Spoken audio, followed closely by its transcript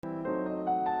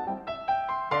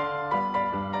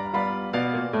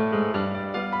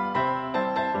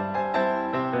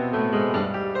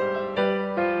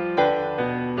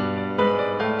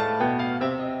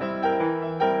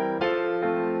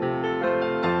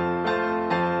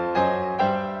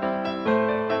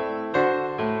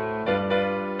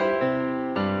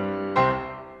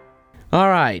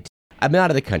I've been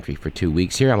out of the country for 2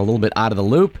 weeks here. I'm a little bit out of the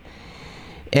loop.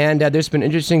 And there's been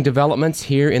interesting developments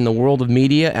here in the world of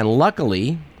media. And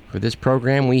luckily, for this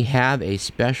program, we have a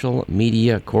special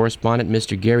media correspondent,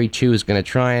 Mr. Gary Chu, who's going to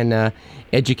try and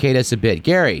educate us a bit.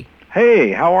 Gary.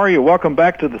 Hey, how are you? Welcome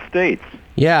back to the States.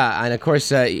 Yeah, and of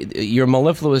course, your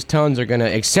mellifluous tones are going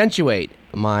to accentuate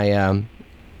my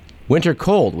winter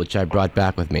cold, which I brought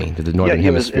back with me to the northern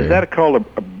hemisphere. Is that called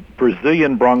a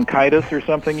Brazilian bronchitis or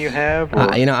something you have?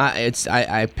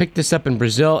 I picked this up in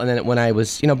Brazil, and then when I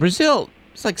was, Brazil,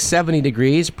 it's like 70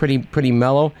 degrees, pretty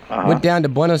mellow. Went down to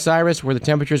Buenos Aires where the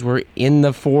temperatures were in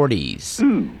the 40s.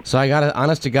 Ooh. So I got an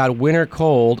honest-to-God winter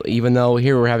cold, even though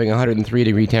here we're having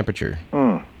 103-degree temperature.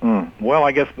 Well,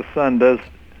 I guess the sun does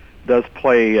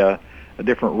play a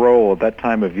different role at that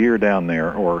time of year down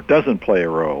there, or doesn't play a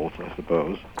role, I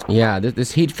suppose. Yeah,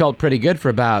 this heat felt pretty good for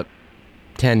about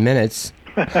 10 minutes.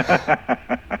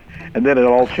 And then it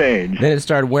all changed. Then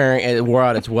it wore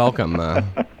out its welcome. And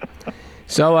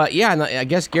I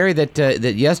guess, Gary, that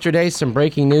yesterday some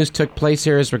breaking news took place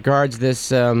here as regards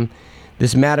this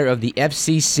matter of the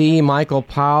FCC, Michael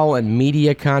Powell, and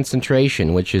media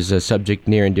concentration, which is a subject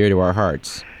near and dear to our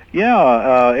hearts.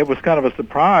 Yeah, it was kind of a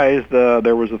surprise.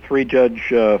 There was a 3-judge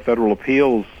federal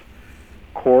appeals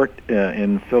court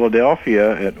in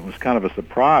Philadelphia. It was kind of a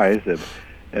surprise that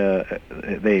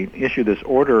they issued this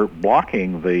order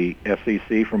blocking the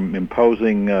FCC from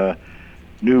imposing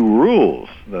new rules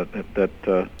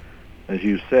that, as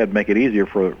you said, make it easier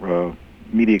for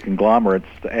media conglomerates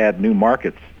to add new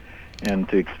markets and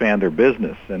to expand their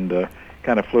business. And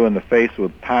kind of flew in the face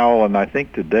with Powell. And I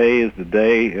think today is the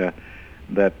day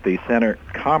that the Senate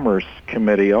Commerce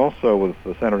Committee, also with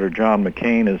Senator John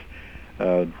McCain, is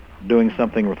doing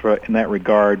something in that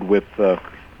regard with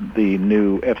the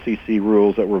new FCC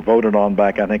rules that were voted on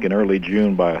back, I think, in early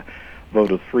June by a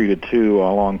vote of 3-2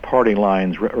 along party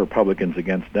lines, Republicans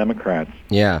against Democrats.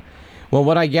 Yeah. Well,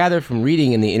 what I gather from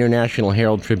reading in the International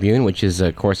Herald Tribune, which is,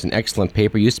 of course, an excellent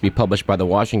paper, used to be published by the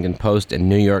Washington Post and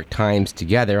New York Times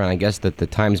together, and I guess that the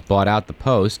Times bought out the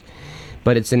Post.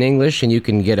 But it's in English, and you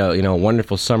can get a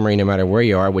wonderful summary no matter where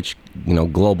you are, which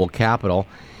global capital.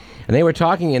 And they were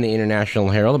talking in the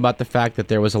International Herald about the fact that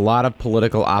there was a lot of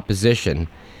political opposition,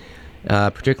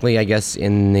 particularly, I guess,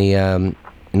 in the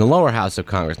lower house of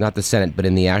Congress, not the Senate, but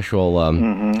in the actual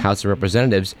House of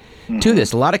Representatives, to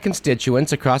this. A lot of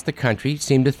constituents across the country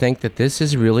seem to think that this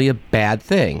is really a bad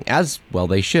thing, as well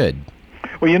they should.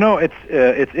 Well,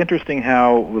 it's interesting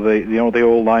how the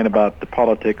old line about the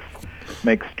politics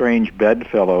make strange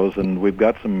bedfellows, and we've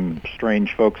got some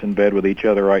strange folks in bed with each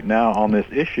other right now on this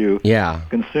issue. Yeah.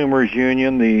 Consumers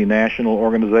Union, the National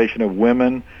Organization of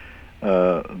Women,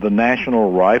 the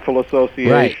National Rifle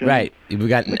Association. Right. We've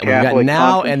got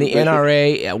NOW and the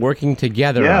NRA working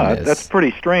together on this. Yeah, that's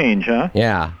pretty strange, huh?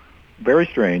 Yeah. Very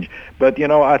strange. But,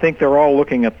 I think they're all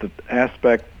looking at the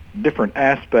different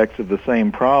aspects of the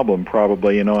same problem,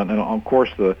 probably, and of course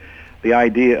the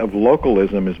idea of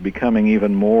localism is becoming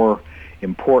even more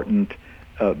important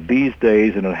these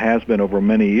days, and it has been over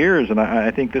many years. And I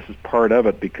think this is part of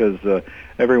it, because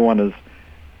everyone is,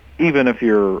 even if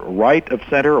you're right of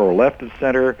center or left of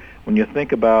center, when you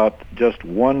think about just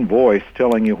one voice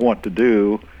telling you what to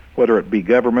do, whether it be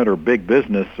government or big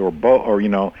business or both, or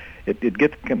it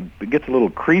gets a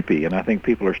little creepy, and I think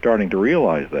people are starting to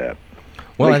realize that.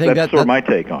 Well, I think that's sort of my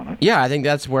take on it. Yeah, I think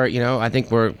that's where, I think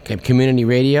we're community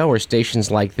radio or stations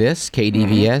like this,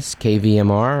 KDVS,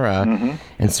 KVMR,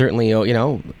 and certainly,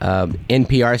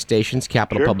 NPR stations,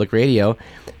 Capital Public Radio,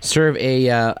 serve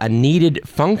a needed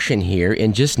function here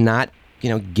in just not,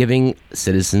 giving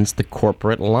citizens the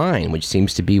corporate line, which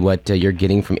seems to be what you're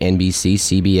getting from NBC,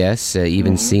 CBS,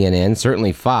 even CNN,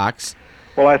 certainly Fox.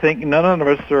 Well, I think none of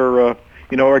us are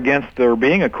against there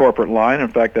being a corporate line. In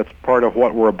fact, that's part of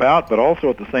what we're about, but also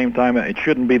at the same time, it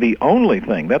shouldn't be the only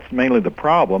thing. That's mainly the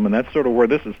problem, and that's sort of where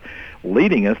this is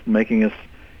leading us, making us,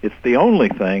 it's the only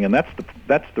thing, and that's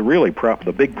the really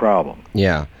the big problem.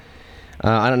 Yeah.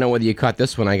 I don't know whether you caught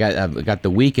this one. I've got the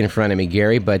week in front of me,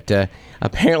 Gary, but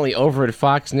apparently over at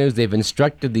Fox News, they've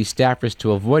instructed the staffers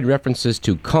to avoid references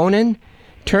to Conan,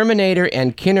 Terminator,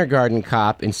 and Kindergarten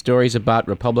Cop in stories about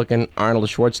Republican Arnold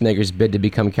Schwarzenegger's bid to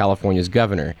become California's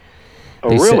governor.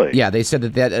 Really? They said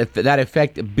that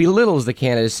effect belittles the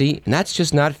candidacy, and that's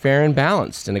just not fair and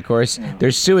balanced. And, of course, they're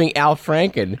suing Al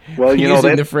Franken for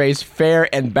using the phrase fair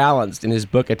and balanced in his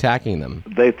book attacking them.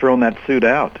 They've thrown that suit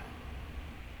out.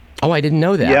 Oh, I didn't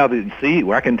know that. Yeah, see,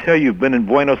 I can tell you've been in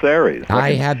Buenos Aires.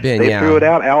 I have been, They threw it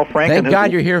out. Al Franken. Thank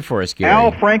God you're here for us, Gary.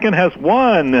 Al Franken has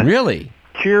won. Really?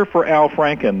 Cheer for Al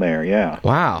Franken there, yeah.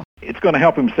 Wow. It's going to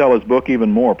help him sell his book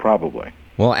even more, probably.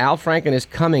 Well, Al Franken is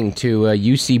coming to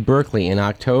UC Berkeley in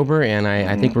October, and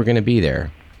I think we're going to be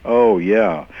there. Oh,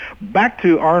 yeah. Back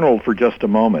to Arnold for just a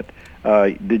moment.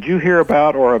 Did you hear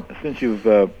about, or since you've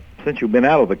been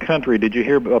out of the country, did you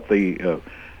hear about the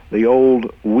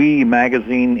old We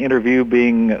magazine interview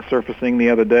surfacing the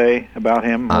other day about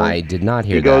him? I did not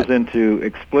hear that. He goes into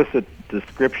explicit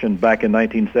description back in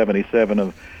 1977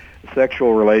 of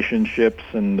sexual relationships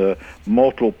and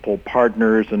multiple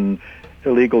partners and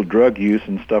illegal drug use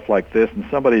and stuff like this, and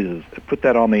somebody has put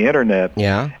that on the internet.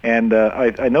 Yeah. And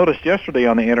I noticed yesterday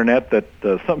on the internet that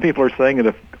some people are saying that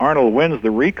if Arnold wins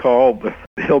the recall,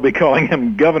 they'll be calling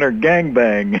him Governor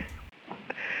Gangbang.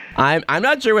 I'm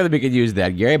not sure whether we could use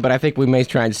that, Gary, but I think we may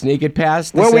try and sneak it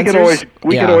past the Well, we censors.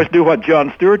 could always do what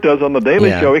Jon Stewart does on the Daily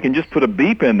Show. He can just put a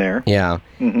beep in there. Yeah.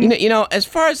 You know, as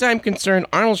far as I'm concerned,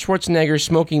 Arnold Schwarzenegger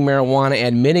smoking marijuana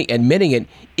and admitting it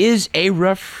is a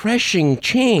refreshing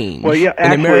change in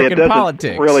American it doesn't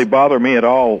politics. Really bother me at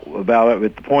all about it.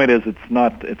 But the point is,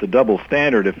 it's a double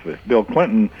standard. If Bill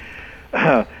Clinton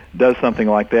does something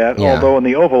like that, although in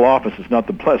the Oval Office is not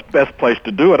the best place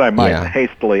to do it, I might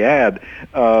hastily add,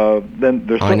 then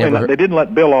there's they didn't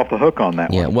let Bill off the hook on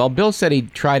that one. Yeah, well, Bill said he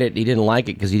tried it, he didn't like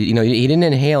it because he didn't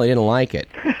inhale, he didn't like it.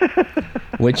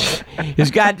 Which has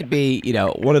got to be,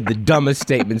 one of the dumbest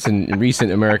statements in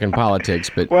recent American politics.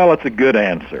 But well, it's a good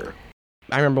answer.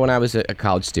 I remember when I was a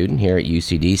college student here at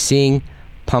UCD seeing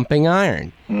Pumping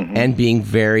Iron and being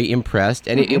very impressed,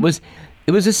 and it was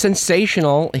a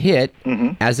sensational hit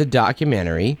as a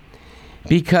documentary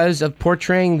because of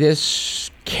portraying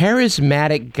this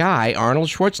charismatic guy, Arnold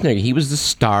Schwarzenegger. He was the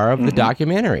star of the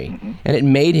documentary, and it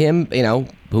made him,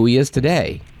 who he is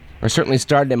today, or certainly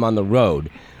started him on the road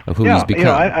of who he's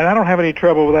become. I don't have any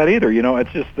trouble with that either.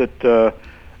 It's just that,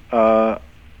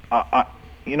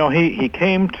 he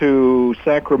came to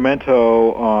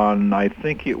Sacramento on, I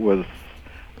think it was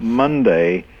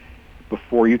Monday,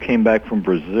 before you came back from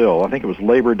Brazil. I think it was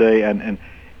Labor Day, and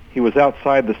he was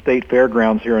outside the state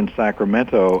fairgrounds here in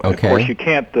Sacramento. Okay. Of course, you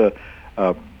can't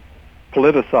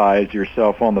politicize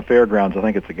yourself on the fairgrounds. I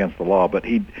think it's against the law. But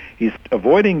he's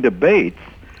avoiding debates,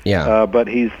 but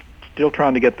he's still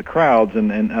trying to get the crowds,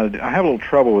 and I have a little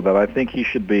trouble with that. I think he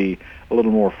should be a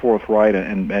little more forthright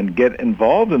and get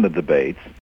involved in the debates.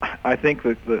 I think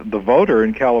that the voter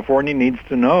in California needs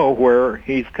to know where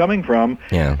he's coming from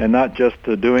and not just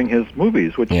doing his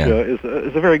movies, which is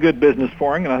a very good business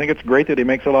for him, and I think it's great that he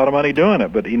makes a lot of money doing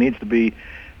it, but he needs to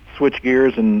switch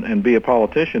gears and be a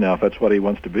politician now if that's what he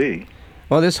wants to be.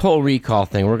 Well, this whole recall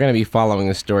thing, we're going to be following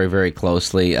the story very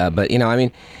closely, but,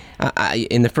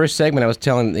 in the first segment, I was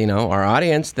telling our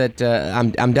audience that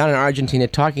I'm down in Argentina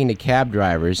talking to cab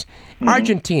drivers.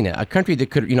 Argentina, a country that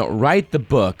could write the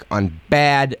book on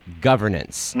bad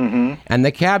governance, and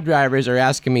the cab drivers are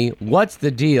asking me, "What's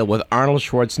the deal with Arnold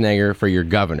Schwarzenegger for your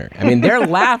governor?" I mean, they're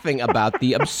laughing about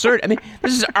the absurd. I mean,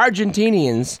 this is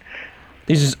Argentinians,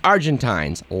 this is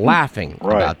Argentines laughing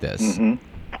about this.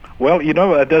 Well,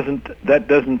 that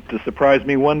doesn't surprise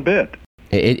me one bit.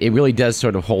 It really does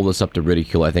sort of hold us up to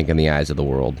ridicule, I think, in the eyes of the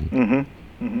world. And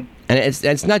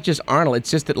it's not just Arnold. It's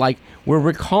just that, we're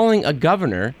recalling a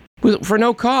governor for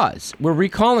no cause. We're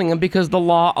recalling him because the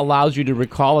law allows you to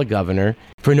recall a governor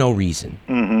for no reason.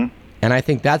 And I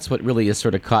think that's what really has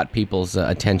sort of caught people's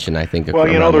attention, I think, well,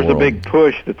 around there's the world. a big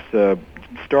push that's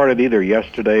started either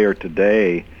yesterday or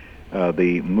today.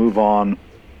 The Move On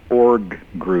org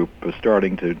group is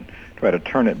starting to try to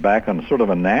turn it back on sort of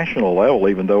a national level,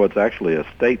 even though it's actually a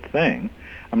state thing.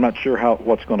 I'm not sure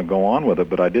what's going to go on with it,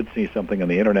 but I did see something on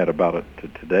the internet about it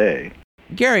today.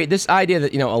 Gary, this idea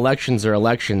that, elections are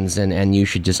elections and you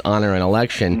should just honor an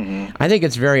election, I think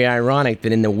it's very ironic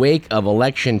that in the wake of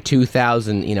election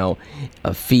 2000,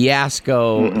 a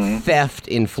fiasco theft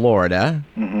in Florida,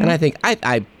 and I think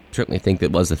I certainly think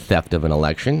it was a theft of an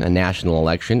election, a national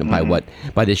election,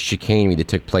 by this chicanery that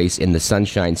took place in the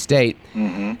Sunshine State,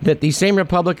 that these same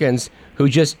Republicans who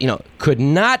just, could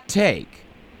not take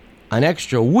an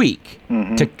extra week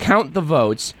to count the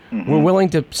votes were willing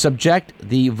to subject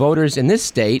the voters in this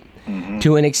state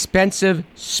to an expensive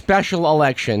special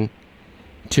election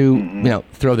to,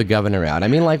 throw the governor out. I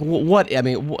mean,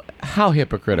 how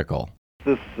hypocritical.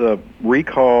 This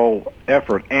recall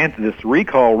effort and this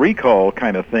recall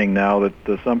kind of thing now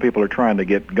that some people are trying to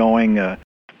get going,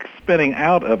 spinning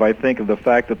out of, I think, of the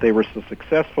fact that they were so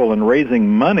successful in raising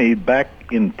money back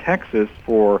in Texas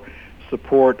for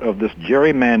support of this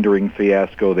gerrymandering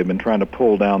fiasco they've been trying to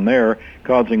pull down there,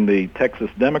 causing the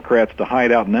Texas Democrats to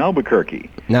hide out in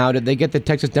Albuquerque. Now, did they get the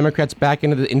Texas Democrats back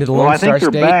into the Lone Well, I Star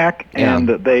think State? they're back, and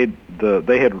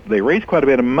they raised quite a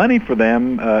bit of money for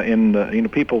them in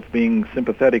people being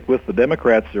sympathetic with the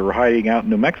Democrats who are hiding out in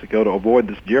New Mexico to avoid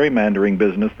this gerrymandering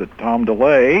business that Tom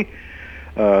DeLay,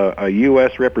 a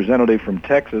U.S. representative from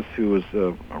Texas who was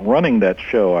running that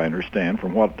show, I understand,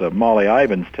 from what Molly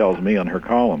Ivins tells me on her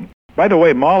column. By the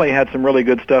way, Molly had some really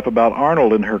good stuff about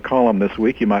Arnold in her column this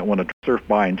week. You might want to surf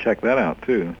by and check that out,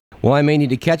 too. Well, I may need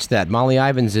to catch that. Molly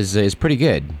Ivins is pretty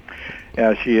good.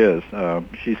 Yeah, she is.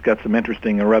 She's got some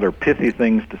interesting and rather pithy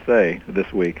things to say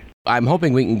this week. I'm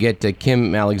hoping we can get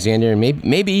Kim Alexander and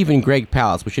maybe even Greg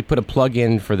Palast. We should put a plug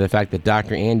in for the fact that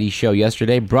Dr. Andy's show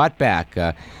yesterday brought back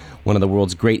one of the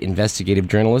world's great investigative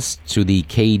journalists to the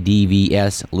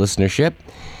KDVS listenership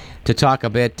to talk a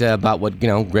bit about what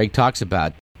Greg talks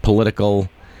about, political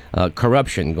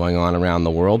corruption going on around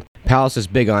the world. Palast is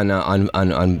big on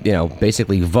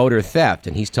basically voter theft,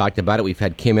 and he's talked about it. We've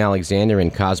had Kim Alexander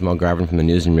and Cosmo Garvin from the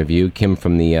News and Review, Kim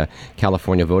from the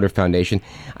California Voter Foundation.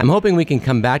 I'm hoping we can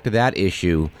come back to that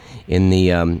issue in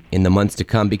the months to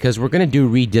come, because we're going to do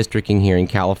redistricting here in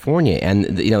California, and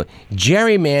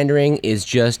gerrymandering is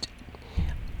just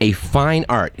a fine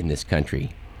art in this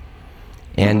country.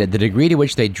 And the degree to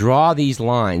which they draw these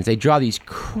lines, they draw these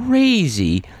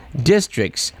crazy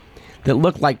districts that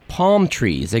look like palm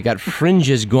trees. They got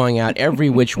fringes going out every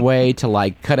which way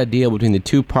to cut a deal between the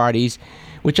two parties,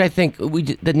 which I think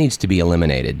that needs to be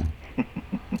eliminated.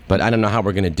 But I don't know how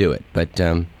we're going to do it. But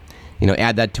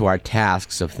add that to our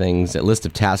tasks of things, a list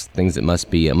of tasks, things that must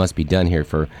be done here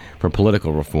for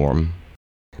political reform.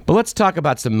 But let's talk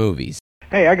about some movies.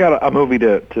 Hey, I got a movie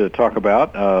to talk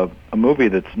about. A movie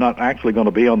that's not actually going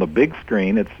to be on the big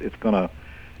screen. It's going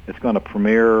to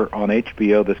premiere on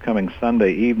HBO this coming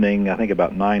Sunday evening, I think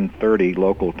about 9:30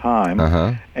 local time.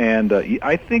 Uh-huh. And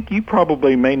I think you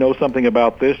probably may know something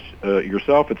about this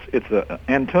yourself. It's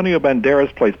Antonio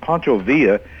Banderas plays Pancho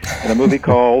Villa in a movie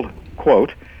called,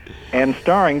 quote, and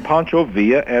starring Pancho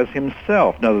Villa as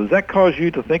himself. Now, does that cause you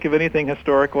to think of anything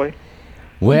historically?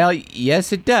 Well,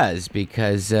 yes, it does,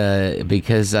 because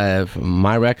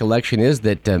my recollection is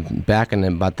that back in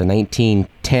about the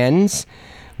 1910s,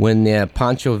 when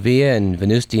Pancho Villa and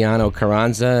Venustiano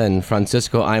Carranza and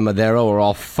Francisco I. Madero were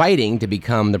all fighting to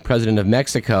become the president of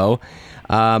Mexico,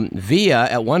 Villa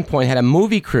at one point had a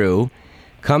movie crew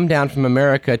come down from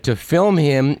America to film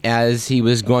him as he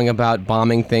was going about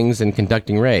bombing things and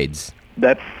conducting raids.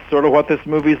 That's sort of what this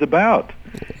movie's about.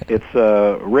 It's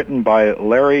written by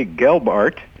Larry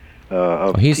Gelbart.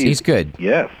 He's good.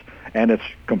 Yes. And it's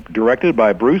directed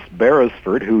by Bruce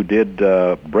Beresford, who did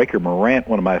Breaker Morant,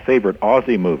 one of my favorite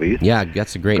Aussie movies. Yeah,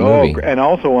 that's a great movie. And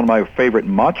also one of my favorite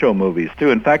macho movies,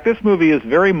 too. In fact, this movie is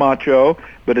very macho,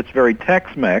 but it's very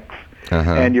Tex-Mex.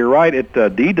 Uh-huh. And you're right,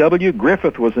 D.W.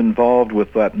 Griffith was involved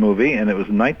with that movie, and it was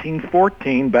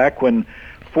 1914, back when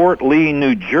Fort Lee,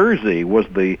 New Jersey was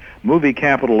the movie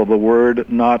capital of the world,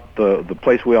 not the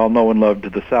place we all know and love to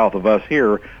the south of us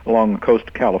here along the coast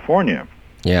of California.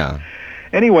 Yeah.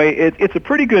 Anyway, it's a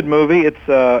pretty good movie.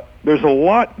 There's a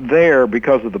lot there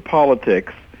because of the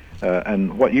politics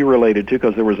and what you related to,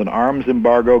 because there was an arms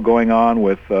embargo going on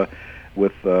with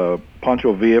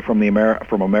Pancho Villa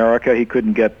from America. He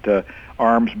couldn't get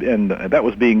arms, and that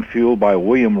was being fueled by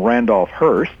William Randolph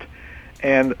Hearst.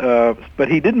 And but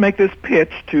he did make this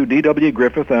pitch to D.W.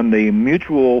 Griffith and the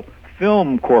Mutual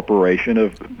Film Corporation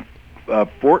of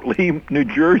Fort Lee, New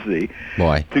Jersey,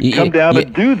 to come down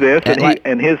and do this. And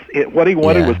what he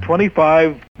wanted was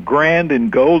 $25,000 in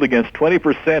gold against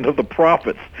 20% of the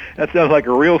profits. That sounds like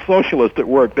a real socialist at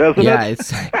work, doesn't it? Yeah,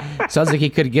 it sounds like he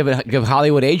could give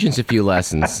Hollywood agents a few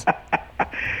lessons.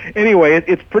 Anyway,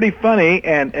 it's pretty funny,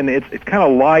 and it's kind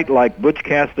of light like Butch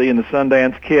Cassidy and the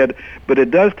Sundance Kid, but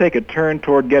it does take a turn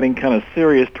toward getting kind of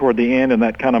serious toward the end, and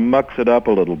that kind of mucks it up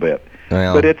a little bit.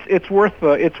 Well, but it's worth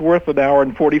an hour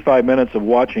and 45 minutes of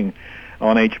watching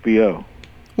on HBO.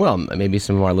 Well, maybe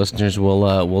some of our listeners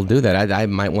will do that. I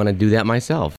might want to do that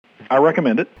myself. I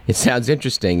recommend it. It sounds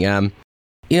interesting.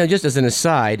 Just as an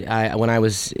aside,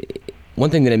 one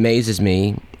thing that amazes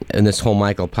me in this whole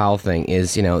Michael Powell thing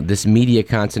is, this media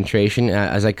concentration.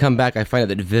 As I come back, I find out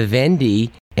that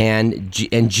Vivendi and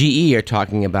GE are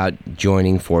talking about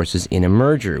joining forces in a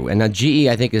merger. And now GE,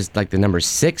 I think, is like the number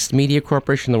 6 media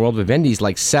corporation in the world. Vivendi's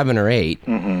like 7 or 8.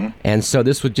 Mm-hmm. And so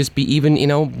this would just be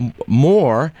even,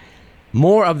 more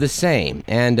of the same.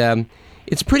 And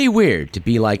it's pretty weird to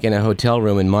be like in a hotel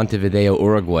room in Montevideo,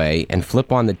 Uruguay, and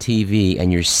flip on the TV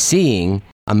and you're seeing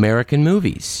American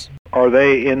movies. Are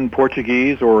they in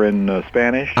Portuguese or in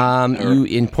Spanish? You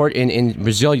in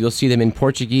Brazil, you'll see them in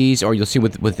Portuguese, or you'll see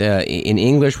in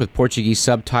English with Portuguese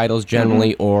subtitles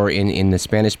generally, or in the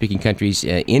Spanish-speaking countries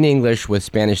in English with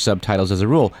Spanish subtitles as a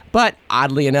rule. But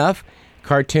oddly enough,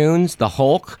 cartoons, the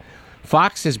Hulk,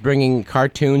 Fox is bringing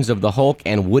cartoons of the Hulk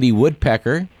and Woody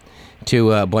Woodpecker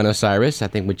to Buenos Aires, I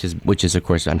think, which is of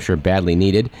course I'm sure badly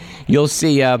needed. You'll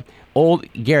see old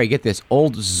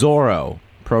Zorro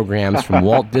programs from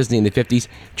Walt Disney in the 50s,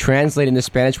 translated into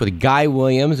Spanish with Guy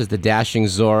Williams as the dashing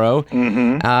Zorro.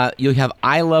 You'll have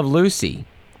I Love Lucy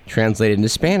translated into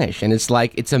Spanish. And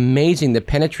it's amazing the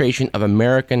penetration of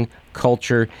American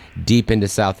culture deep into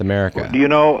South America. Do you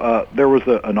know, there was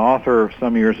an author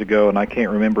some years ago, and I can't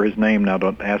remember his name now,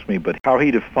 don't ask me, but how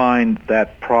he defined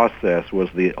that process was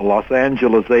the Los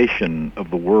Angelesization of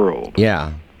the world.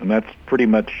 Yeah. And that's pretty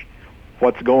much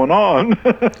what's going on.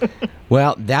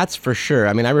 Well, that's for sure.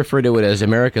 I mean, I refer to it as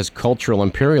America's cultural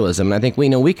imperialism. And I think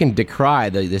we can decry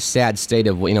the sad state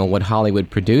of what Hollywood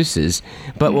produces,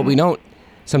 but what we don't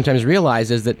sometimes realize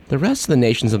is that the rest of the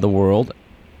nations of the world,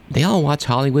 they all watch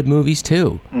Hollywood movies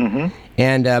too.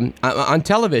 And on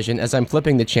television, as I'm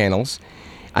flipping the channels,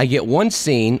 I get one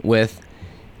scene with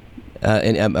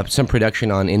some production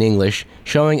in English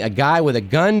showing a guy with a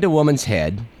gun to a woman's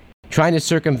head trying to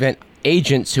circumvent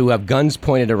agents who have guns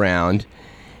pointed around,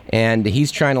 and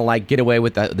he's trying to get away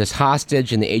with this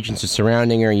hostage, and the agents are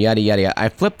surrounding her, and yada yada yada. I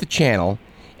flip the channel,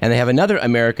 and they have another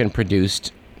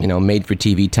American-produced,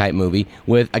 made-for-TV type movie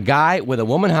with a guy with a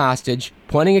woman hostage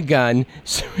pointing a gun,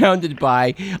 surrounded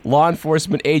by law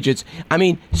enforcement agents. I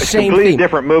mean, same completely theme.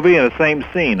 Different movie and the same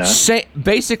scene, huh?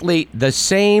 Basically, the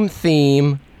same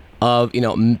theme of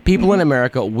people in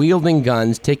America wielding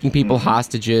guns, taking people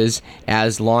hostages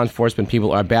as law enforcement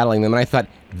people are battling them. And I thought,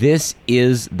 this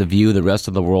is the view the rest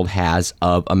of the world has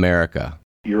of America.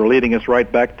 You're leading us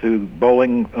right back to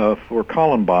Bowling for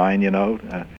Columbine,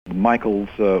 Michael's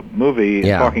movie,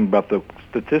 talking about the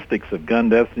statistics of gun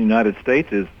deaths in the United States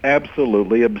is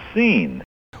absolutely obscene.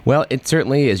 Well, it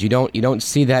certainly is. You don't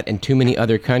see that in too many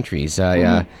other countries.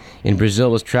 In Brazil,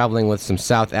 I was traveling with some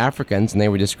South Africans, and they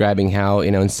were describing how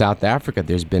in South Africa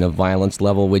there's been a violence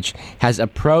level which has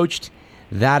approached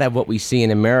that of what we see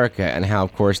in America, and how,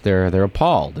 of course, they're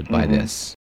appalled by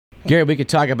this. Gary, we could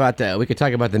talk about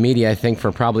the media, I think,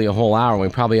 for probably a whole hour. We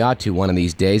probably ought to one of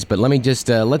these days. But let me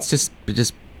let's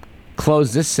just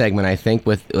close this segment, I think,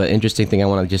 with an interesting thing I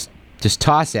want to just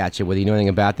toss at you, whether you know anything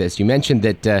about this. You mentioned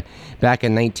that back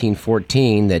in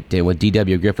 1914, that with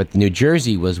D.W. Griffith, New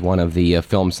Jersey was one of the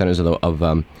film centers of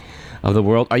the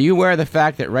world. Are you aware of the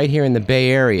fact that right here in the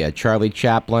Bay Area, Charlie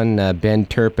Chaplin, Ben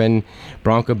Turpin,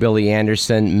 Bronco Billy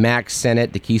Anderson, Max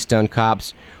Sennett, the Keystone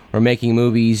Cops, were making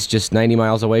movies just 90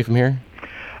 miles away from here?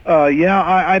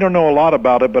 I don't know a lot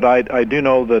about it, but I do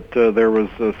know that there was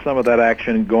some of that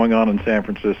action going on in San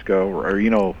Francisco, or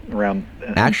around.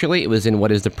 Actually, it was in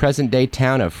what is the present-day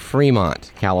town of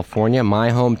Fremont, California, my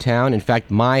hometown. In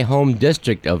fact, my home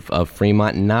district of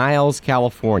Fremont, Niles,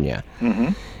 California,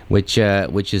 which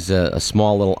is a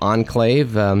small little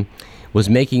enclave, was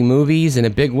making movies in a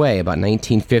big way about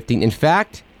 1915. In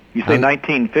fact. You say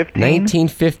 1915?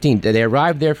 1915. They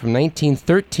arrived there from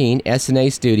 1913, S&A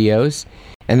Studios.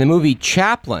 And the movie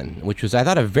Chaplin, which was, I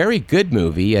thought, a very good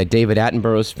movie, David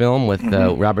Attenborough's film with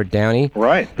Robert Downey.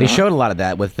 Right. They showed a lot of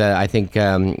that with, I think,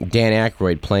 Dan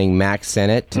Aykroyd playing Max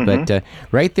Sennett. But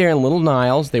right there in Little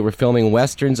Niles, they were filming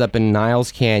westerns up in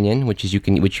Niles Canyon, which you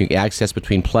can access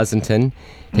between Pleasanton.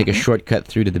 Take a shortcut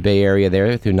through to the Bay Area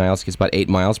there, through Niles. It's about 8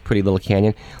 miles, pretty little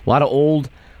canyon. A lot of old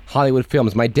Hollywood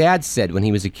films. My dad said when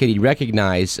he was a kid, he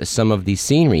recognized some of the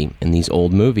scenery in these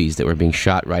old movies that were being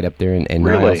shot right up there in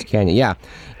Niles Canyon. Yeah.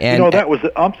 And that was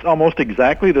almost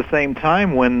exactly the same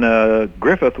time when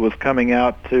Griffith was coming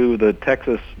out to the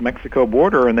Texas-Mexico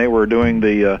border, and they were doing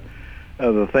the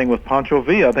thing with Pancho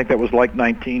Villa. I think that was like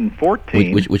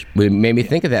 1914. Which made me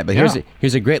think of that. But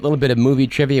here's a great little bit of movie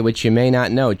trivia which you may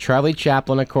not know. Charlie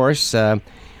Chaplin, of course,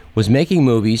 was making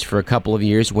movies for a couple of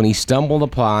years when he stumbled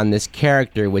upon this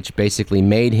character which basically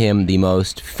made him the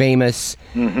most famous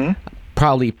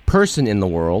probably person in the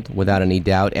world, without any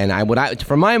doubt, and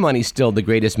for my money, still the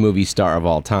greatest movie star of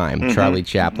all time, Charlie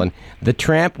Chaplin. The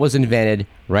Tramp was invented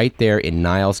right there in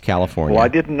Niles, California. Well, I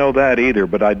didn't know that either,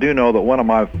 but I do know that one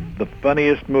of the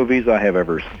funniest movies I have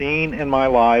ever seen in my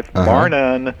life, bar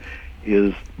none,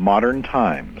 is Modern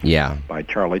Times. Yeah. By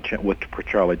Charlie Chaplin.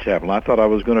 I thought I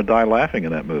was going to die laughing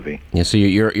in that movie. Yeah, so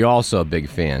you're also a big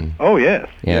fan. Oh yes,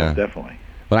 yes, definitely.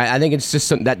 But I think it's just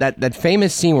that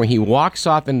famous scene where he walks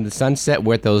off into the sunset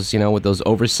with those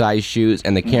oversized shoes,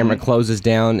 and the camera closes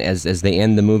down as they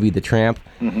end the movie The Tramp.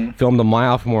 Filmed a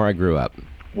mile from where I grew up.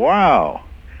 Wow,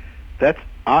 that's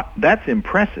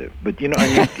impressive. But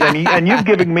and you've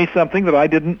given me something that I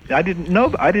didn't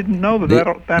know. I didn't know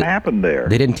that happened there.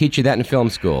 They didn't teach you that in film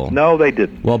school. No, they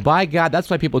didn't. Well, by God, that's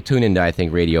why people tune into, I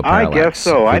think, Radio Parallax. I guess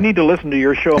so. I need to listen to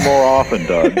your show more often,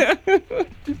 Doug.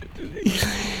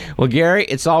 Well, Gary,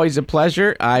 it's always a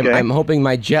pleasure. I'm hoping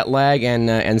my jet lag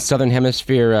and Southern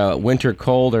Hemisphere winter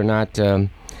cold are not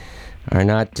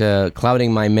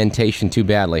clouding my mentation too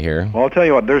badly here. Well, I'll tell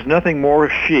you what, there's nothing more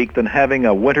chic than having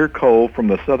a winter cold from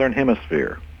the Southern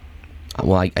Hemisphere.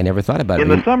 Well, I never thought about it. In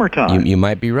the summertime. You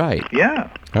might be right. Yeah.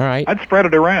 All right. I'd spread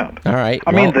it around. All right.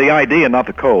 I mean the idea, not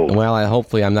the cold. Well,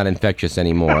 hopefully I'm not infectious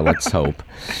anymore. Let's hope.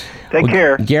 Take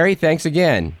care. Gary, thanks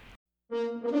again.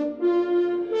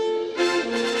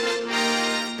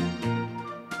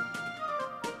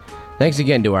 Thanks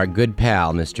again to our good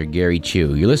pal, Mr. Gary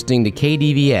Chu. You're listening to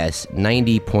KDVS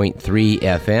 90.3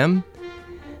 FM.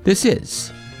 This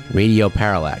is Radio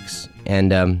Parallax,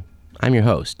 and I'm your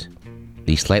host,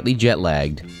 the slightly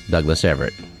jet-lagged Douglas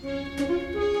Everett.